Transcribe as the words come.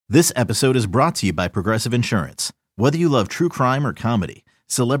This episode is brought to you by Progressive Insurance. Whether you love true crime or comedy,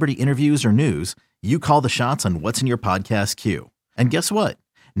 celebrity interviews or news, you call the shots on what's in your podcast queue. And guess what?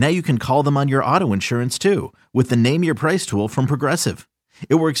 Now you can call them on your auto insurance too with the Name Your Price tool from Progressive.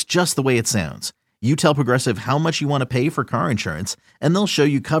 It works just the way it sounds. You tell Progressive how much you want to pay for car insurance, and they'll show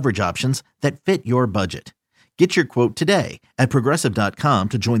you coverage options that fit your budget. Get your quote today at Progressive.com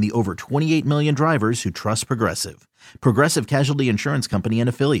to join the over 28 million drivers who trust Progressive. Progressive Casualty Insurance Company and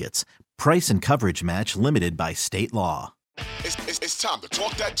Affiliates. Price and coverage match limited by state law. It's time to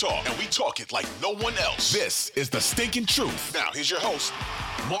talk that talk, and we talk it like no one else. This is The Stinking Truth. Now, here's your host,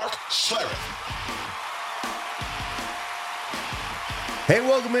 Mark Schlereth. Hey,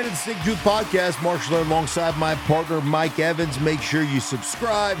 welcome into the Stinking Truth Podcast. Mark Schlereth alongside my partner, Mike Evans. Make sure you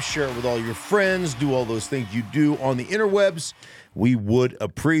subscribe, share it with all your friends, do all those things you do on the interwebs. We would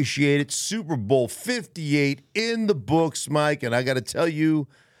appreciate it. Super Bowl 58 in the books, Mike, and I got to tell you,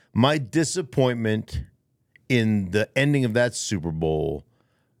 my disappointment in the ending of that Super Bowl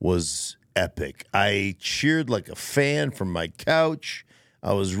was epic. I cheered like a fan from my couch.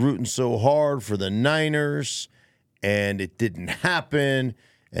 I was rooting so hard for the Niners, and it didn't happen.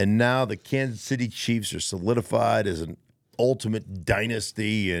 And now the Kansas City Chiefs are solidified as an ultimate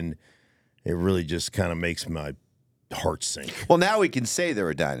dynasty, and it really just kind of makes my heart sink. Well, now we can say they're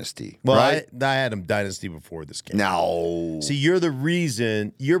a dynasty, well, right? I had them dynasty before this game. No. See,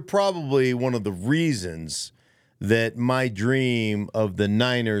 you're probably one of the reasons that my dream of the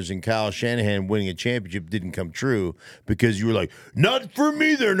Niners and Kyle Shanahan winning a championship didn't come true, because you were like, not for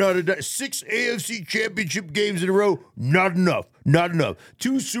me, they're not a 6 AFC championship games in a row, not enough.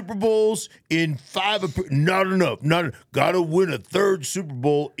 2 Super Bowls in 5, not enough. Gotta win a 3rd Super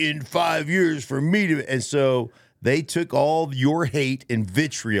Bowl in 5 years for me to, and so they took all your hate and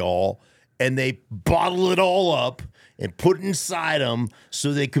vitriol and they bottled it all up and put it inside them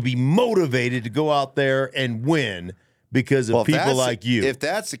so they could be motivated to go out there and win because of people like you. If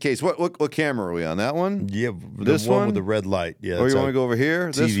that's the case, what camera are we on? That one? Yeah, this one with the red light. Yeah. Or you want to go over here?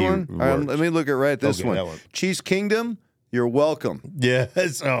 TV this one? All right, let me look at this Okay, one. that one. Chiefs Kingdom, you're welcome.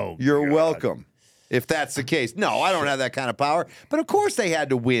 Yes. Oh, You're God. welcome. If that's the case. No, I don't have that kind of power. But of course they had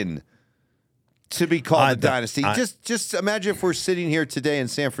to win to be called a dynasty. Just imagine if we're sitting here today and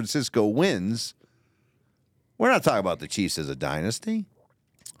San Francisco wins. We're not talking about the Chiefs as a dynasty.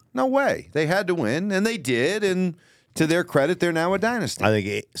 No way. They had to win, and they did, and to their credit, they're now a dynasty. I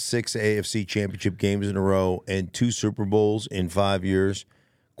think 6 AFC championship games in a row and 2 Super Bowls in 5 years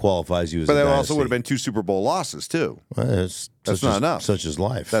qualifies you as a dynasty. But there also would have been 2 Super Bowl losses, too. Well, that's not enough. Such is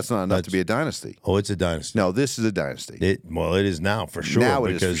life. That's not enough to be a dynasty. Oh, it's a dynasty. No, this is a dynasty. It is now for sure. Now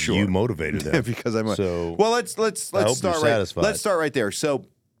it is because for sure. you motivated them. Because I'm so. Well, let's I hope start you're right. satisfied. Let's start right there. So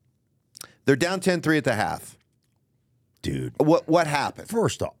they're down 10-3 at the half. Dude, What happened?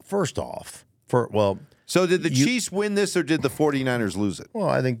 First off, So did the Chiefs win this, or did the 49ers lose it? well,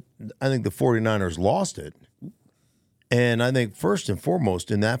 I think the 49ers lost it. And I think first and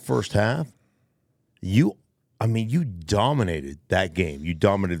foremost in that first half, you dominated that game. You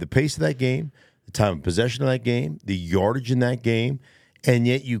dominated the pace of that game, the time of possession of that game, the yardage in that game, and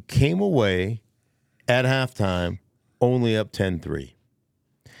yet you came away at halftime only up 10-3.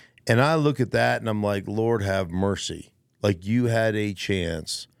 And I look at that and I'm like, Lord have mercy. Like, you had a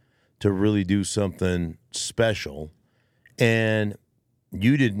chance to really do something special, and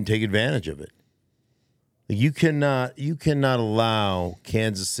you didn't take advantage of it. You cannot allow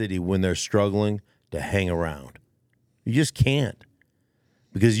Kansas City, when they're struggling, to hang around. You just can't.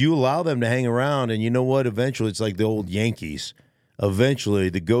 Because you allow them to hang around, and you know what? Eventually, it's like the old Yankees.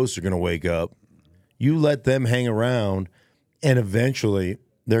 Eventually, the ghosts are going to wake up. You let them hang around, and eventually,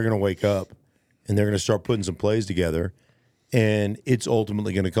 they're going to wake up, and they're going to start putting some plays together, and it's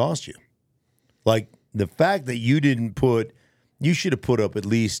ultimately going to cost you. Like, the fact that you should have put up at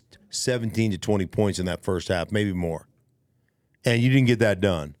least 17 to 20 points in that first half, maybe more. And you didn't get that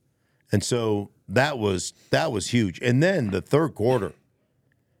done. And so that was huge. And then the third quarter,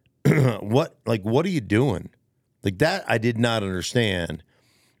 what are you doing? Like, that I did not understand.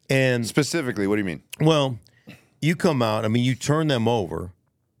 And Specifically, what do you mean? well, you come out, you turn them over,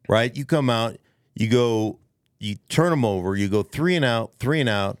 right? You come out, you turn them over, you go 3 and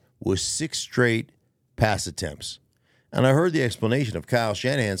out with 6 straight pass attempts. And I heard the explanation of Kyle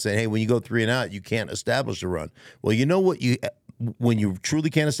Shanahan saying, hey, when you go 3 and out, you can't establish a run. Well, you know what when you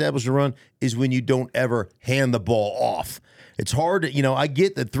truly can't establish a run is when you don't ever hand the ball off. It's hard to, I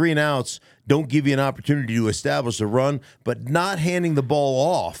get that 3 and outs don't give you an opportunity to establish a run, but not handing the ball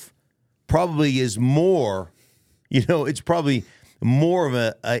off probably is more, it's probably more of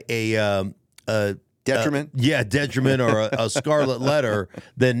a Detriment? Detriment or a scarlet letter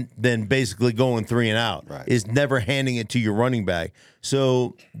than basically going 3 and out. Right. Is never handing it to your running back.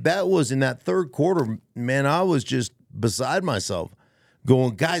 So that was in that third quarter, man, I was just beside myself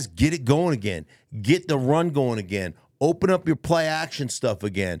going, guys, get it going again. Get the run going again. Open up your play action stuff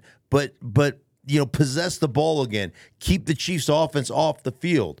again. But possess the ball again. Keep the Chiefs offense off the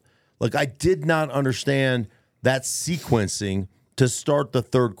field. Like, I did not understand that sequencing to start the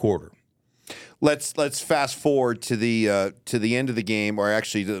third quarter. Let's fast forward to the end of the game, or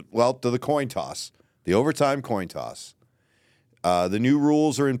actually to the coin toss, the overtime coin toss. The new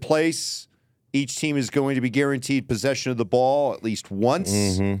rules are in place. Each team is going to be guaranteed possession of the ball at least once.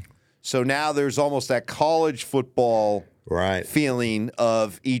 Mm-hmm. So now there's almost that college football feeling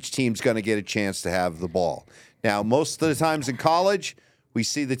of each team's going to get a chance to have the ball. Now, most of the times in college, we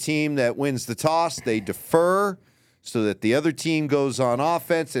see the team that wins the toss, they defer so that the other team goes on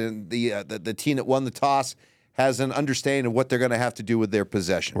offense, and the team that won the toss has an understanding of what they're going to have to do with their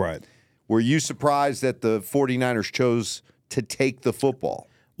possession. Right. Were you surprised that the 49ers chose to take the football?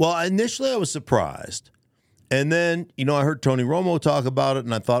 Well, initially I was surprised. And then, I heard Tony Romo talk about it,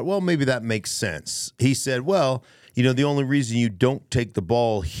 and I thought, well, maybe that makes sense. He said, well, the only reason you don't take the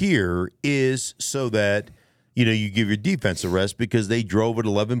ball here is so that, you give your defense a rest, because they drove it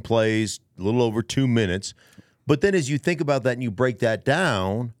 11 plays, a little over 2 minutes. But then as you think about that and you break that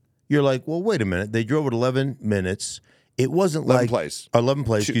down, you're like, well, wait a minute. They drove it 11 minutes. It wasn't 11 like plays. 11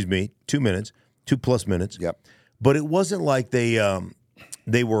 plays, 2 minutes, 2+ minutes. Yep. But it wasn't like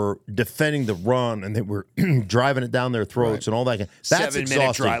they were defending the run and they were driving it down their throats and all that. That's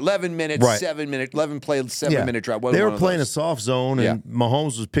 7-minute drive, 11 minutes, 7-minute, 11 play, 7-minute drive. They were playing a soft zone, and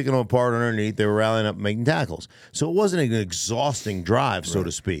Mahomes was picking them apart underneath. They were rallying up and making tackles. So it wasn't an exhausting drive, so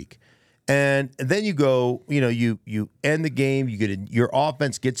to speak. And then you go, you end the game. Your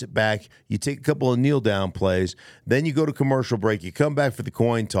offense gets it back. You take a couple of kneel down plays. Then you go to commercial break. You come back for the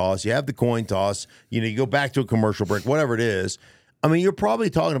coin toss. You have the coin toss. You go back to a commercial break, whatever it is. I mean, you're probably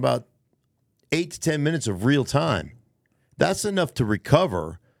talking about 8 to 10 minutes of real time. That's enough to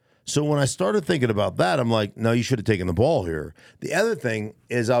recover. So when I started thinking about that, I'm like, no, you should have taken the ball here. The other thing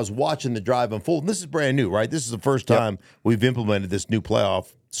is I was watching the drive unfold. And this is brand new, right? This is the first time we've implemented this new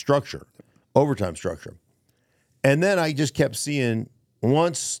playoff structure, overtime structure. And then I just kept seeing,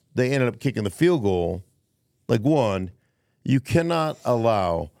 once they ended up kicking the field goal, you cannot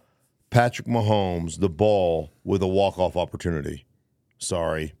allow Patrick Mahomes the ball with a walk-off opportunity.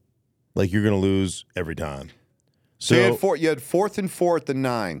 Sorry. You're going to lose every time. So you had 4th and 4 at the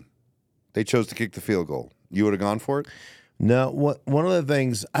 9. They chose to kick the field goal. You would have gone for it? No. One of the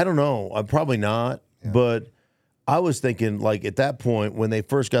things, I don't know. I'm probably not. Yeah. But I was thinking, at that point, when they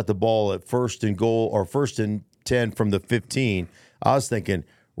first got the ball at 1st and goal or 1st and 10 from the 15, I was thinking,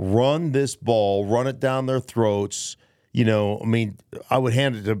 run this ball, run it down their throats. I would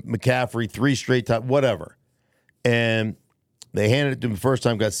hand it to McCaffrey 3 straight times, whatever. And they handed it to him the first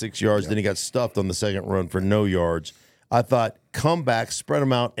time, got 6 yards. Then he got stuffed on the second run for no yards. I thought, come back, spread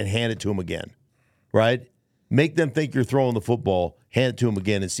them out, and hand it to him again, right? Make them think you're throwing the football, hand it to him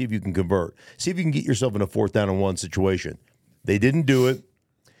again, and see if you can convert. See if you can get yourself in a 4th down and 1 situation. They didn't do it.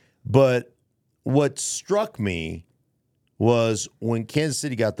 But what struck me was when Kansas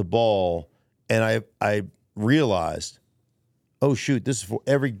City got the ball, and I realized, oh, shoot, this is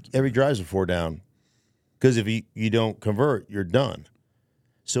every drive's a 4 down. Because if you don't convert, you're done.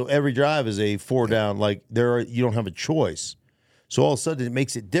 So every drive is a 4 down. You don't have a choice. So all of a sudden it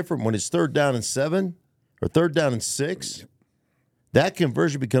makes it different when it's 3rd down and 7 or 3rd down and 6. That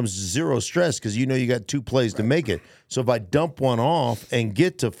conversion becomes 0 stress because you got 2 plays to make it. So if I dump one off and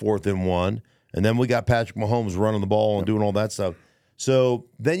get to 4th and 1, and then we got Patrick Mahomes running the ball and doing all that stuff. So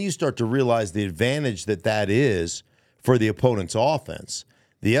then you start to realize the advantage that is for the opponent's offense.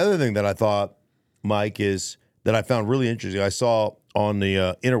 The other thing that I thought, Mike, is that I found really interesting. I saw on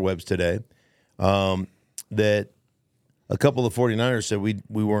the interwebs today that a couple of 49ers said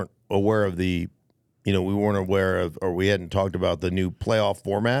we weren't aware of or we hadn't talked about the new playoff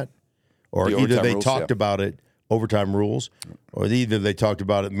format, or either they talked about it, overtime rules, or either they talked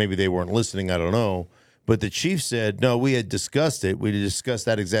about it, maybe they weren't listening, I don't know. But the Chiefs said, no, we had discussed it. We had discussed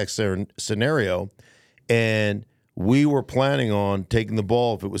that exact scenario, and we were planning on taking the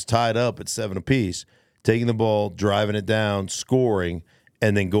ball if it was tied up at 7 apiece, taking the ball, driving it down, scoring,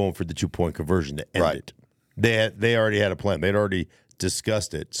 and then going for the 2-point conversion to end it. They already had a plan. They'd already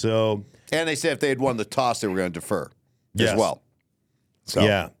discussed it. So, and they said if they had won the toss, they were going to defer as well. So.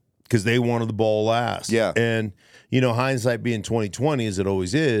 Yeah, because they wanted the ball last. Yeah. And, hindsight being 20/20, as it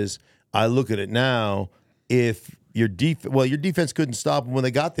always is, I look at it now, if your defense couldn't stop them when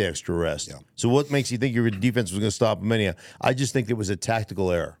they got the extra rest. Yeah. So what makes you think your defense was going to stop them anyhow? I just think it was a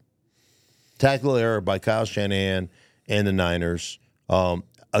tactical error. Tactical error by Kyle Shanahan and the Niners. Of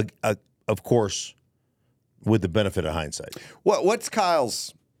course, with the benefit of hindsight. What's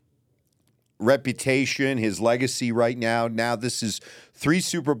Kyle's reputation, his legacy right now? Now this is 3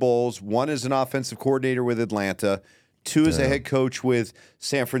 Super Bowls, 1 as an offensive coordinator with Atlanta, 2 as a head coach with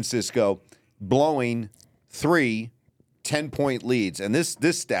San Francisco, blowing 3 10-point leads. And this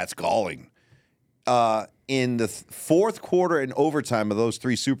stat's galling. In the fourth quarter and overtime of those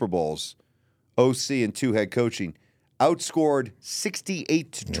 3 Super Bowls, OC and 2 head coaching outscored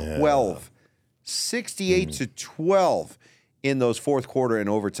 68-12. Yeah. 68-12 in those fourth quarter and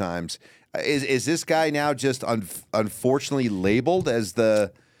overtimes. Is this guy now just unfortunately labeled as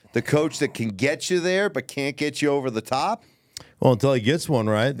the coach that can get you there but can't get you over the top? Well, until he gets one,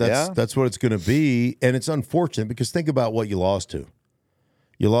 right? That's what it's going to be. And it's unfortunate because think about what you lost to.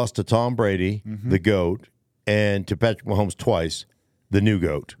 You lost to Tom Brady, the GOAT, and to Patrick Mahomes twice, the new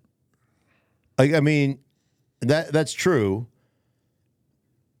GOAT. I mean, that's true.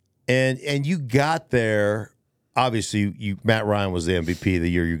 And you got there, obviously, Matt Ryan was the MVP the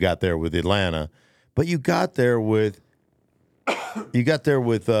year you got there with Atlanta, but you got there with Jimmy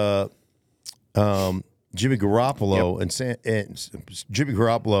Garoppolo and Jimmy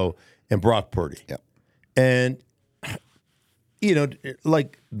Garoppolo and Brock Purdy. Yep. And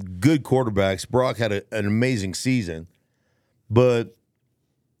like good quarterbacks, Brock had an amazing season, but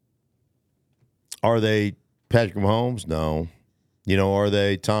are they Patrick Mahomes? No. Are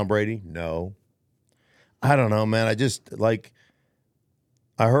they Tom Brady? No. I don't know, man.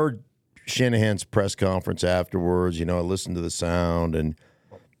 I heard Shanahan's press conference afterwards. I listened to the sound, and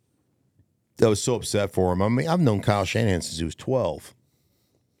I was so upset for him. I mean, I've known Kyle Shanahan since he was 12.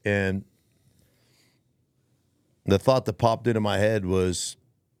 And the thought that popped into my head was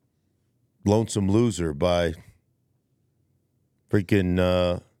Lonesome Loser by freaking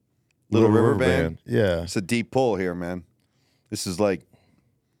Little River Band. Yeah. It's a deep pull here, man. This is like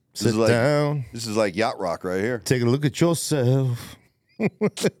down. This is like yacht rock right here. Take a look at yourself.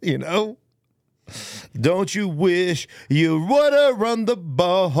 Don't you wish you would have run the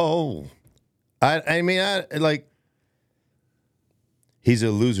ball? I mean, he's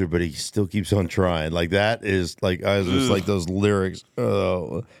a loser, but he still keeps on trying. Like that is like I was just like those lyrics.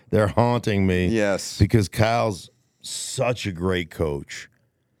 Oh, they're haunting me. Yes, because Kyle's such a great coach.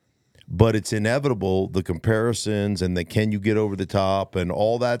 But it's inevitable, the comparisons and the can you get over the top and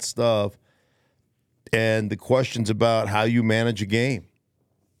all that stuff, and the questions about how you manage a game.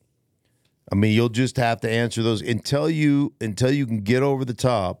 I mean, you'll just have to answer those until you can get over the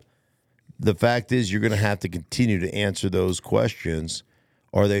top. The fact is, you're going to have to continue to answer those questions.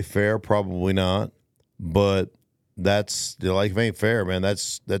 Are they fair? Probably not. But that's life ain't fair, man.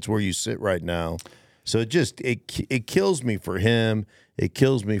 That's where you sit right now. So it kills me for him. It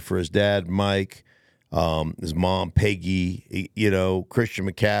kills me for his dad, Mike, his mom, Peggy, Christian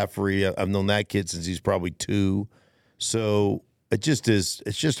McCaffrey. I've known that kid since he's probably 2. So it's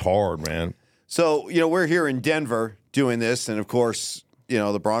just hard, man. So, we're here in Denver doing this. And, of course,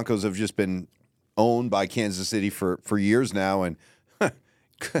 the Broncos have just been owned by Kansas City for years now. And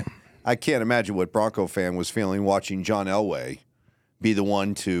I can't imagine what Bronco fan was feeling watching John Elway be the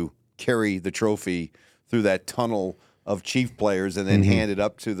one to carry the trophy through that tunnel of Chief players and then hand it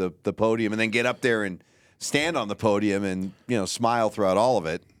up to the podium and then get up there and stand on the podium and, smile throughout all of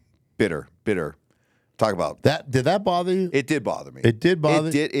it. Bitter. Talk about that. Did that bother you? It did bother me. It did bother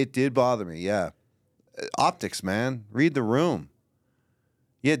you? It did bother me, yeah. Optics, man. Read the room.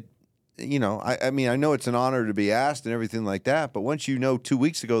 I mean, I know it's an honor to be asked and everything like that, but once 2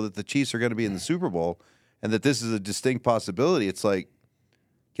 weeks ago that the Chiefs are going to be in the Super Bowl and that this is a distinct possibility, it's like,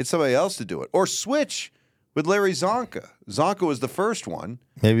 get somebody else to do it. Or switch with Larry Zonka. Zonka was the first one.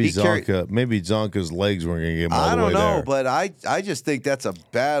 Maybe Zonka's legs weren't going to get him all the way there. I don't know, but I just think that's a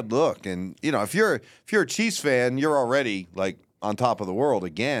bad look. And, if you're a Chiefs fan, you're already, like, on top of the world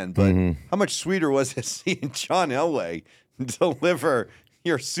again. But how much sweeter was it seeing John Elway deliver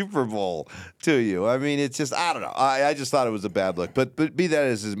your Super Bowl to you? I mean, it's just, I don't know. I just thought it was a bad look. But be that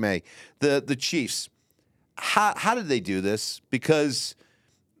as it may, the Chiefs, how did they do this? Because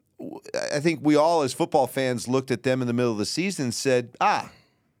I think we all, as football fans, looked at them in the middle of the season and said,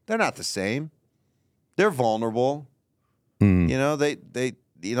 they're not the same. They're vulnerable. The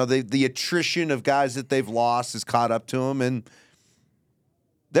attrition of guys that they've lost has caught up to them, and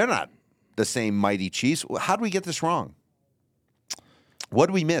they're not the same mighty Chiefs. How do we get this wrong? What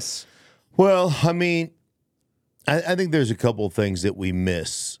do we miss? Well, I mean, I think there's a couple of things that we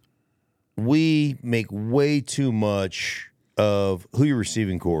miss we make way too much of who your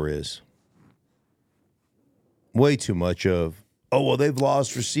receiving core is. Way too much of, oh, well, they've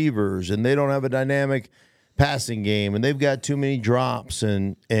lost receivers and they don't have a dynamic passing game and they've got too many drops.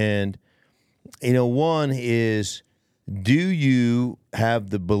 And one is, do you have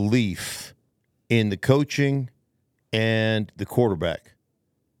the belief in the coaching and the quarterback?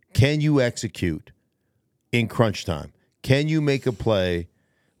 Can you execute in crunch time? Can you make a play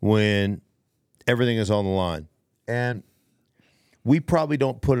when everything is on the line? And we probably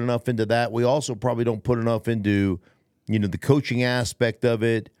don't put enough into that. We also probably don't put enough into, the coaching aspect of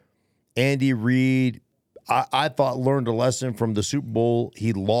it. Andy Reid, I thought, learned a lesson from the Super Bowl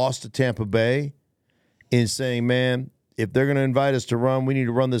he lost to Tampa Bay in saying, man, if they're going to invite us to run, we need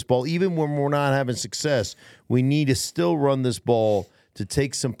to run this ball. Even when we're not having success, we need to still run this ball to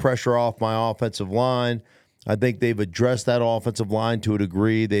take some pressure off my offensive line. I think they've addressed that offensive line to a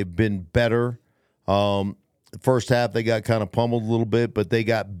degree. They've been better. The first half, they got kind of pummeled a little bit, but they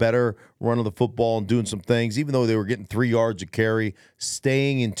got better running the football and doing some things, even though they were getting 3 yards a carry.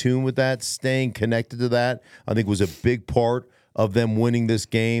 Staying in tune with that, staying connected to that, I think was a big part of them winning this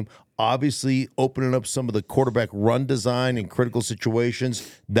game. Obviously, opening up some of the quarterback run design in critical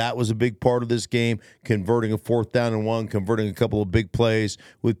situations, that was a big part of this game. Converting a 4th down and 1, converting a couple of big plays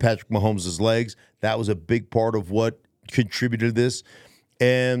with Patrick Mahomes' legs, that was a big part of what contributed to this.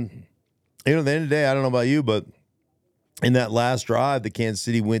 And at the end of the day, I don't know about you, but in that last drive that Kansas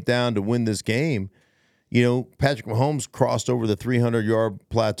City went down to win this game, Patrick Mahomes crossed over the 300-yard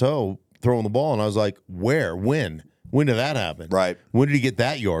plateau throwing the ball, and I was like, where? When? When did that happen? Right. When did he get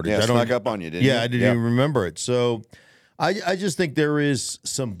that yardage? Yeah, snuck up on you, didn't you? Yeah, I didn't even remember it. So I just think there is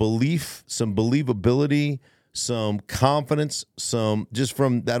some belief, some believability, some confidence, some just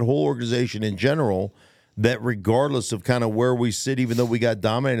from that whole organization in general, that regardless of kind of where we sit, even though we got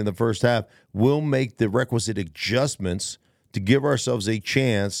dominated in the first half, we'll make the requisite adjustments to give ourselves a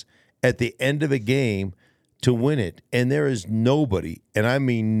chance at the end of a game to win it. And there is nobody, and I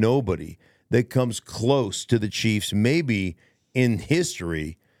mean nobody, that comes close to the Chiefs, maybe in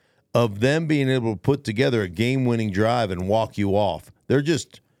history, of them being able to put together a game-winning drive and walk you off.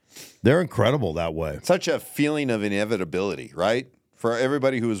 They're incredible that way. Such a feeling of inevitability, right? For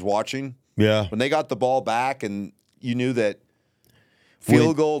everybody who was watching. Yeah. When they got the ball back and you knew that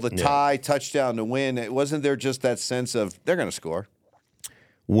field goal to tie, touchdown to win, it wasn't there just that sense of they're going to score.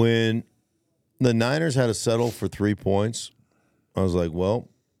 When the Niners had to settle for 3 points, I was like, well,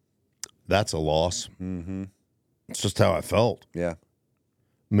 that's a loss. Mm-hmm. It's just how I felt. Yeah.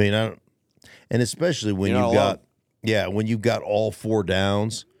 I mean, and especially when when you've got all 4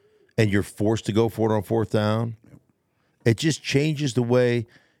 downs and you're forced to go for it on 4th down, it just changes the way,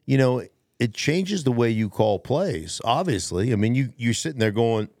 it changes the way you call plays, obviously. I mean, you're sitting there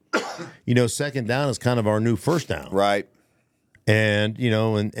going, 2nd down is kind of our new 1st down. Right. And,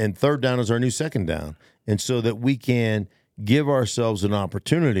 and 3rd down is our new 2nd down. And so that we can give ourselves an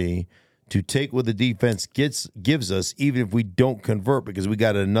opportunity to take what the defense gives us, even if we don't convert, because we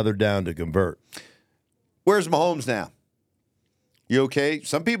got another down to convert. Where's Mahomes now? You okay?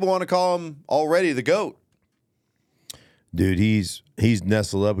 Some people want to call him already the GOAT. Dude, he's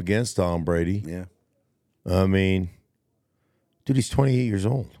nestled up against Tom Brady. Yeah. I mean, dude, he's 28 years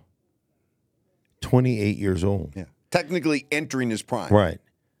old. 28 years old. Yeah. Technically entering his prime. Right.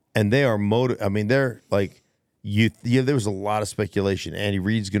 And they are they're like, there was a lot of speculation. Andy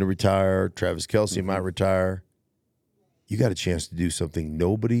Reid's going to retire. Travis Kelce might retire. You got a chance to do something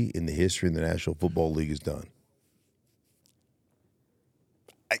nobody in the history of the National Football League has done.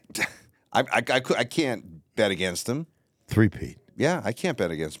 I can't bet against him. 3-peat. Yeah, I can't bet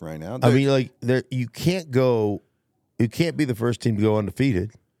against him right now. I mean, you can't be the first team to go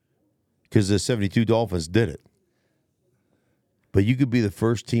undefeated because the 72 Dolphins did it. But you could be the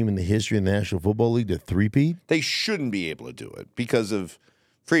first team in the history of the National Football League to 3-peat? They shouldn't be able to do it because of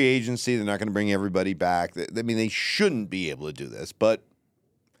free agency. They're not going to bring everybody back. I mean, they shouldn't be able to do this. But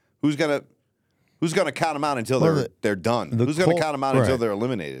who's going to count them out until they're done? Who's going to count them out until they're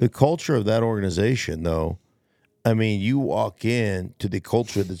eliminated? The culture of that organization, though, I mean, you walk in to the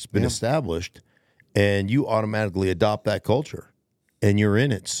culture that's been established, and you automatically adopt that culture, and you're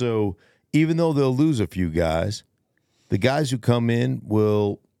in it. So even though they'll lose a few guys, the guys who come in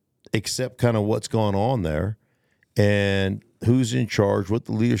will accept kind of what's going on there and who's in charge, what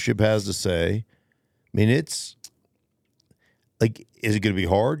the leadership has to say. I mean, it's like, is it going to be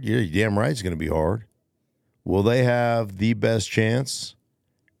hard? Yeah, you're damn right it's going to be hard. Will they have the best chance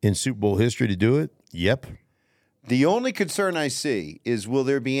in Super Bowl history to do it? Yep. The only concern I see is, will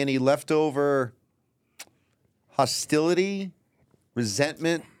there be any leftover hostility,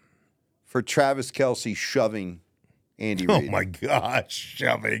 resentment for Travis Kelce shoving Andy Reid. Oh my gosh,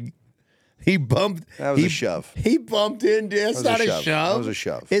 shoving. He bumped. That was a shove. He bumped into. It's not a shove. That was a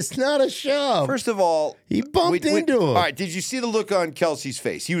shove. It's not a shove. First of all, he bumped into him. All right, did you see the look on Kelce's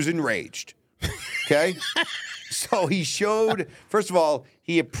face? He was enraged. Okay? So he showed, first of all,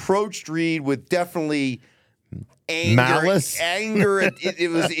 he approached Reid with definitely anger. Malice? Anger.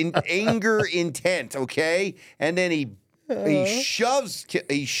 It was in anger intent, okay? And then he shoves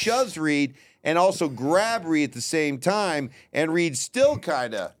Reid and also grab Reid at the same time, and Reid still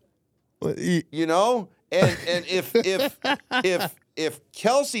kind of, you know? And if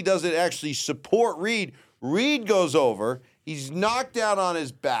Kelce doesn't actually support Reid, Reid goes over, he's knocked down on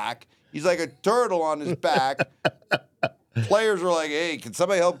his back. He's like a turtle on his back. Players were like, "Hey, can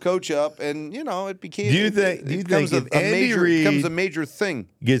somebody help coach up?" And it became. Do you think if Andy Reid becomes a major thing,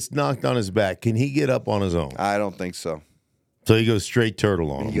 gets knocked on his back, can he get up on his own? I don't think so. So he goes straight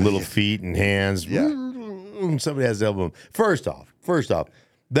turtle on him, little feet and hands. Yeah. Somebody has to help him. First off,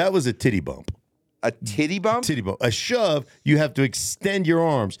 that was a titty bump. A titty bump? Titty bump. A shove, you have to extend your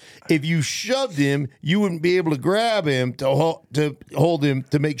arms. If you shoved him, you wouldn't be able to grab him to hold him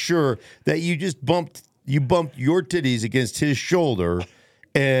to make sure that you just bumped your titties against his shoulder,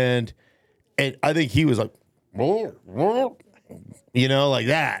 and I think he was like, like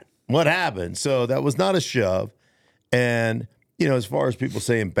that. What happened? So that was not a shove. And as far as people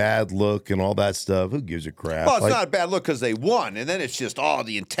saying bad look and all that stuff, who gives a crap? Well, it's not a bad look because they won, and then it's just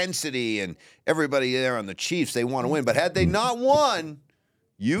the intensity and everybody there on the Chiefs, they want to win. But had they not won,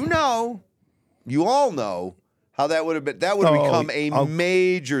 you all know how that would have been. That would have become a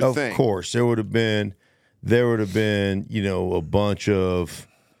major thing. Of course, there would have been, a bunch of,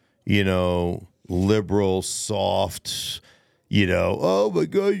 liberal, soft. Oh my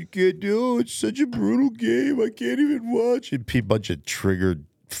God, you can't do it. It's such a brutal game. I can't even watch it. A bunch of triggered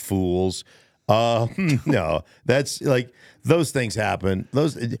fools. No, that's like those things happen.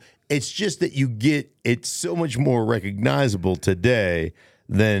 It's just that it's so much more recognizable today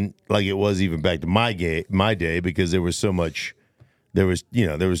than like it was even back to my day because there was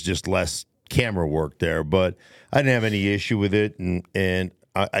just less camera work there. But I didn't have any issue with it, and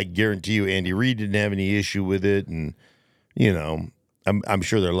I guarantee you, Andy Reid didn't have any issue with it, and. I'm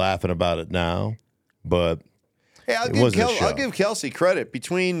sure they're laughing about it now, but hey, I'll give Kelce credit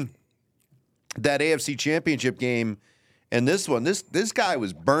between that AFC Championship game and this one. This guy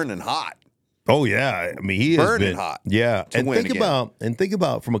was burning hot. Oh yeah, I mean he burning has been hot. Yeah, and think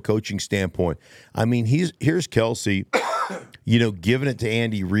about from a coaching standpoint. I mean here's Kelce, giving it to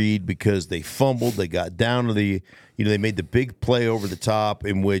Andy Reid because they fumbled. They got down to they made the big play over the top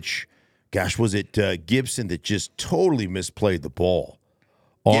in which. Gosh, was it Gibson that just totally misplayed the ball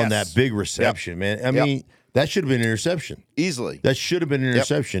on that big reception, man? I mean, that should have been an interception. Easily. That should have been an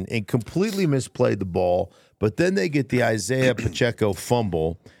interception and completely misplayed the ball. But then they get the Isaiah Pacheco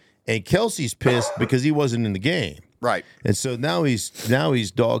fumble, and Kelce's pissed because he wasn't in the game. Right. And so now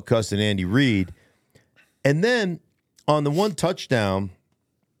he's dog cussing Andy Reid. And then on the one touchdown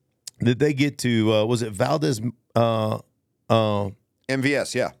that they get to, was it Valdez?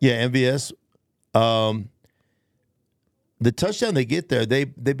 MVS, yeah. Yeah, MVS. The touchdown they get there, they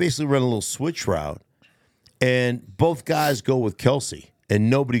basically run a little switch route, and both guys go with Kelce, and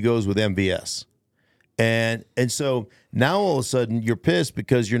nobody goes with MVS. And so now all of a sudden you're pissed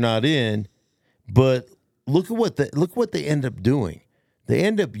because you're not in, but look at what they end up doing. They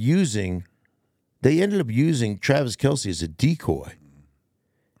ended up using Travis Kelce as a decoy.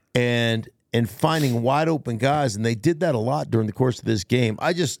 And finding wide open guys, and they did that a lot during the course of this game.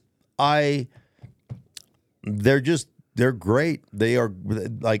 They're great. They are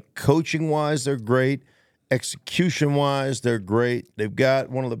like coaching wise, they're great. Execution wise, they're great. They've got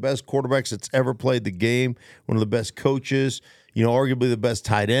one of the best quarterbacks that's ever played the game, one of the best coaches, arguably the best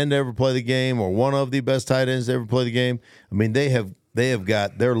tight end to ever play the game, or one of the best tight ends to ever play the game. I mean, they're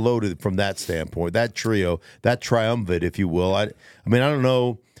loaded from that standpoint, that trio, that triumvirate, if you will. I don't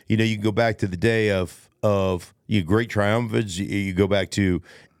know. You can go back to the day of great triumvirates. You go back to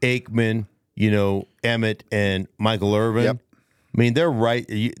Aikman, Emmett, and Michael Irvin. Yep. I mean, they're right.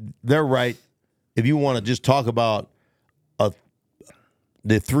 They're right. If you want to just talk about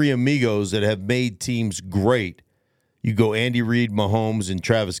the three amigos that have made teams great, you go Andy Reid, Mahomes, and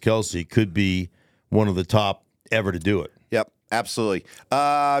Travis Kelce could be one of the top ever to do it. Yep, absolutely.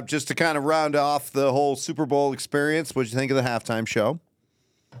 Just to kind of round off the whole Super Bowl experience, what did you think of the halftime show?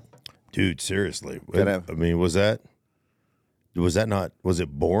 Dude, seriously. I mean, was it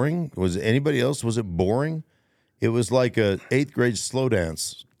boring? Was it anybody else? Was it boring? It was like a 8th grade slow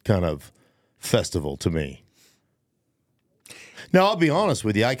dance kind of festival to me. Now, I'll be honest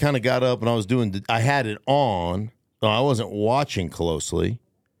with you. I kind of got up and I had it on. No, I wasn't watching closely.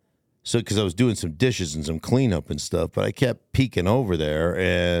 So, because I was doing some dishes and some cleanup and stuff, but I kept peeking over there,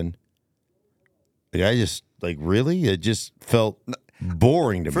 and like, I just, like, really? It just felt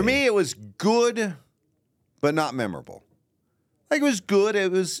boring to me. For me, it was good, but not memorable. Like, it was good.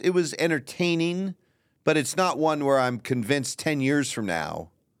 It was entertaining, but it's not one where I'm convinced 10 years from now,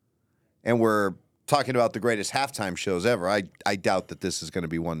 and we're talking about the greatest halftime shows ever. I doubt that this is going to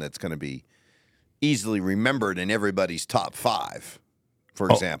be one that's going to be easily remembered in everybody's top 5. For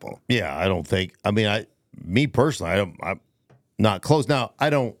example. Yeah, I don't think. I mean, me personally, I'm not close. Now, I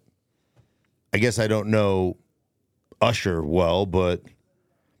guess I don't know Usher well, but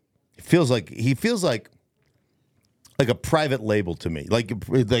he feels like a private label to me, like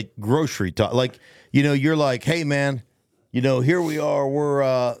grocery talk. Like, you're like, hey man, here we are,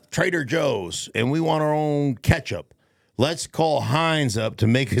 we're Trader Joe's, and we want our own ketchup. Let's call Heinz up to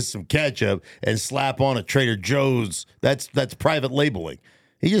make us some ketchup and slap on a Trader Joe's. That's private labeling.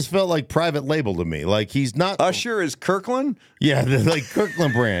 He just felt like private label to me. Like, he's not. Usher is Kirkland? Yeah, like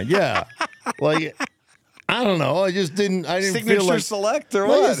Kirkland brand. Yeah. Like, I don't know. I didn't Signature feel like Select or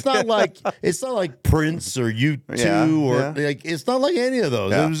what? It's not like Prince or U2 like, it's not like any of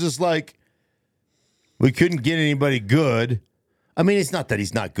those. Yeah. It was just like we couldn't get anybody good. I mean, it's not that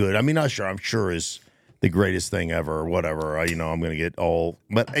he's not good. I mean, Usher, I'm sure, is the greatest thing ever or whatever. I'm going to get all,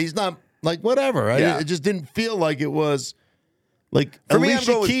 but he's not, like, whatever. It just didn't feel like it was, like, For me,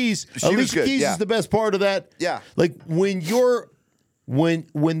 Alicia Keys. Alicia Keys is the best part of that. Yeah. Like, when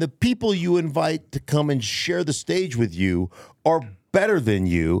the people you invite to come and share the stage with you are better than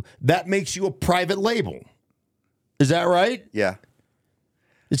you, that makes you a private label. Is that right? Yeah.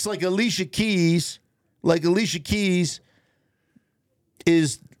 It's like Alicia Keys. Like, Alicia Keys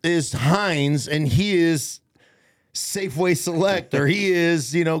is Heinz, and he is Safeway Select, or he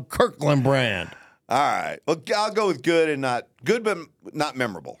is, Kirkland brand. All right. Well, I'll go with good, but not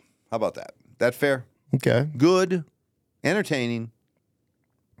memorable. How about that? That fair? Okay. Good, entertaining,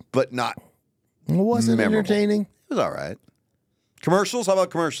 but not It wasn't memorable. entertaining. It was all right. Commercials? How about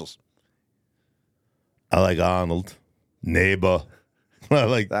commercials? I like Arnold. Neighbor. I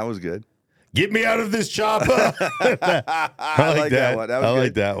like That was good. Get me out of this chopper. I like that one. I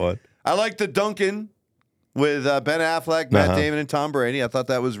like that one. I like the Duncan with Ben Affleck, Matt Damon, and Tom Brady. I thought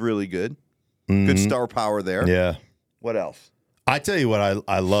that was really good. Good star power there. Yeah. What else? I tell you what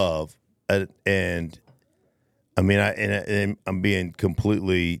I love, and I mean, and I'm being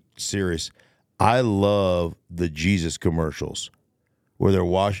completely serious. I love the Jesus commercials where they're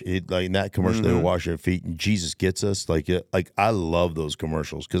like in that commercial, they were washing their feet, and Jesus gets us. Like I love those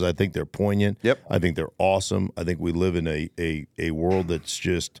commercials because I think they're poignant. Yep. I think they're awesome. I think we live in a world that's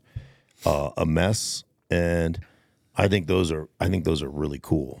just a mess, and I think those are really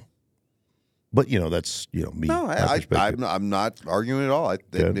cool. But that's me. No, I'm not arguing at all. I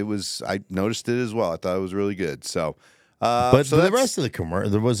noticed it as well. I thought it was really good. So, but for the rest of the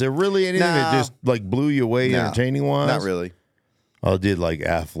commercial, was there really anything that just like blew you away entertaining wise? Not really. I did like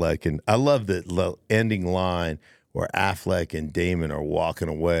Affleck, and I love the ending line where Affleck and Damon are walking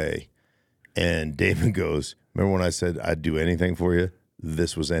away, and Damon goes, "Remember when I said I'd do anything for you?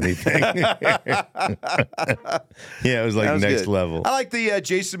 This was anything." Yeah, it was like next level. I like the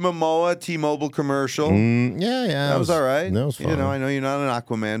Jason Momoa T-Mobile commercial. Yeah, that was all right. That was fun. I know you're not an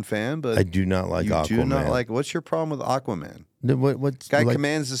Aquaman fan, but I do not like Aquaman. You do not like. What's your problem with Aquaman? What guy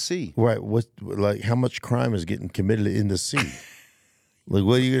commands the sea. Right. How much crime is getting committed in the sea? Like,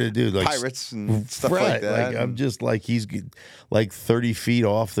 what are you gonna do? Like pirates and stuff like that. Like, I'm just like, he's like 30 feet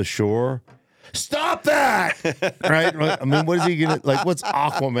off the shore. Stop that! Right? I mean, what is he gonna like? What's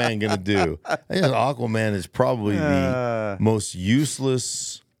Aquaman gonna do? I think Aquaman is probably the most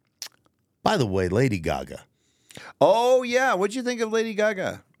useless. By the way, Lady Gaga. Oh yeah, what'd you think of Lady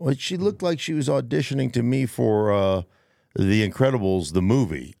Gaga? Well, she looked like she was auditioning to me for The Incredibles, the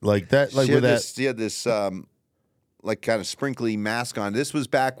movie, like that. Like she had this like kind of sprinkly mask on. This was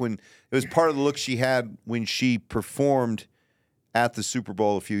back when it was part of the look she had when she performed at the Super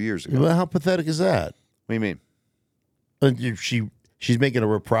Bowl a few years ago. Well, how pathetic is that? What do you mean? She's making a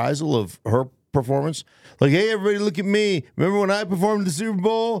reprisal of her performance. Like, hey, everybody, look at me. Remember when I performed at the Super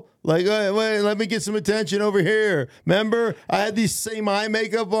Bowl? Like, wait, let me get some attention over here. Remember, I had these same eye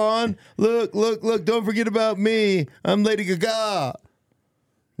makeup on. Look, don't forget about me. I'm Lady Gaga.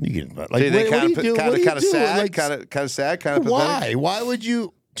 You get like, kind of sad, kind of pathetic. Why would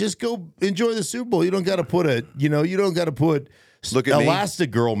you just go enjoy the Super Bowl? You don't got to put you don't got to put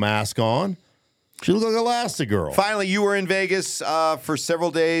Elastigirl mask on. She looked like Elastigirl. Finally, you were in Vegas for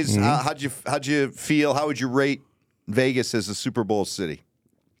several days. How'd you feel? How would you rate Vegas as a Super Bowl city?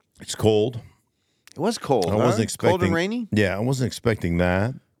 It's cold. It was cold. I wasn't expecting cold and rainy. Yeah, I wasn't expecting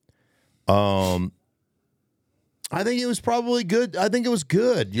that. I think it was probably good. I think it was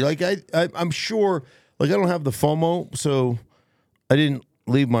good. I'm sure. Like, I don't have the FOMO, so I didn't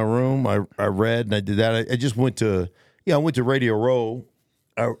leave my room. I read and I did that. I just went to Radio Row.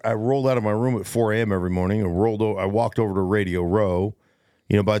 I rolled out of my room at 4 a.m. every morning and I walked over to Radio Row.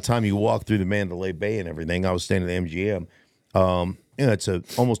 You know, by the time you walk through the Mandalay Bay and everything, I was staying at the MGM. It's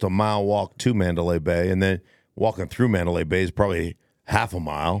almost a mile walk to Mandalay Bay, and then walking through Mandalay Bay is probably half a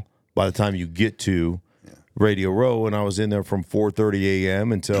mile by the time you get to Radio Row. And I was in there from 4:30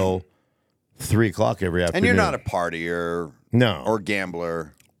 a.m. until 3 o'clock every afternoon. And you're not a partier, or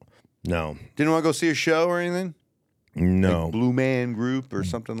gambler. No. Didn't want to go see a show or anything? No. Like Blue Man Group or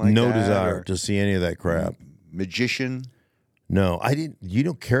something like that? No desire to see any of that crap. Magician? No, I didn't. You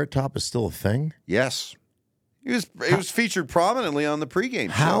know, Carrot Top is still a thing? Yes. It was featured prominently on the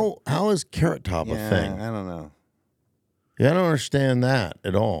pregame show. How is Carrot Top a thing? I don't know. Yeah, I don't understand that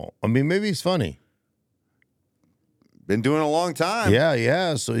at all. I mean, maybe he's funny. Been doing it a long time.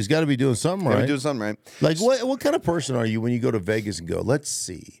 Yeah. So he's got to be doing something right. Doing something right. Like, what kind of person are you when you go to Vegas and go, let's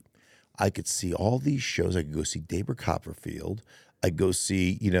see, I could see all these shows. I could go see David Copperfield. I'd go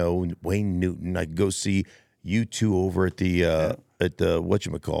see, Wayne Newton. I'd go see you two over at the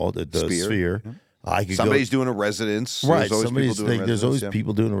whatchamacallit, at the Sphere. Yeah. Somebody's doing a residence. Right. There's always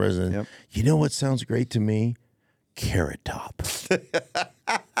people doing a residence. Yep. You know what sounds great to me? Carrot Top.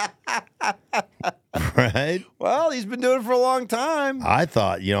 Right? Well, he's been doing it for a long time. I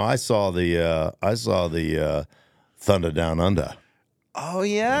thought, I saw the Thunder Down Under. Oh,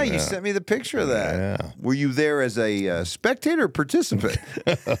 yeah. You sent me the picture of that. Yeah. Were you there as a spectator or participant?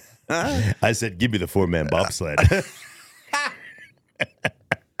 I said, give me the 4-man bobsled.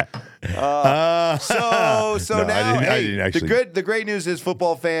 So now, I didn't actually. The great news is,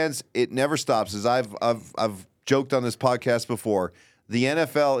 football fans, it never stops. As I've joked on this podcast before, the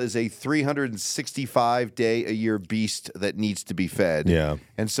NFL is a 365-day-a-year beast that needs to be fed. Yeah.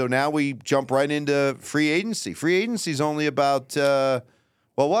 And so now we jump right into free agency. Free agency is only about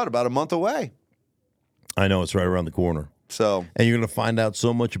about a month away. I know, it's right around the corner. So, and you're going to find out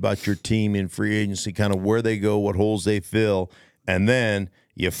so much about your team in free agency, kind of where they go, what holes they fill, and then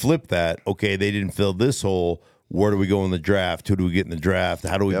you flip that. Okay, they didn't fill this hole. Where do we go in the draft? Who do we get in the draft?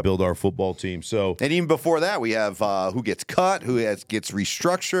 How do we build our football team? So, and even before that, we have who gets cut, gets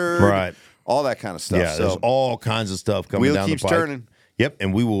restructured, right? All that kind of stuff. Yeah, there's all kinds of stuff coming down the pipe. Wheel keeps turning. Yep,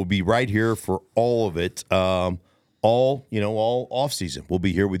 and we will be right here for all of it. All off season. We'll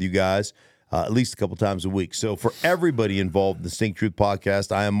be here with you guys at least a couple times a week. So for everybody involved in the Stink Truth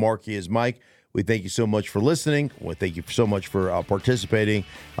podcast, I am Mark. He is Mike. We thank you so much for listening. We thank you so much for participating.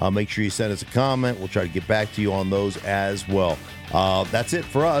 Make sure you send us a comment. We'll try to get back to you on those as well. That's it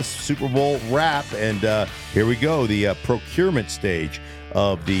for us. Super Bowl wrap. And here we go. The procurement stage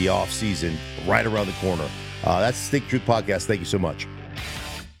of the offseason right around the corner. That's the Stink Truth podcast. Thank you so much.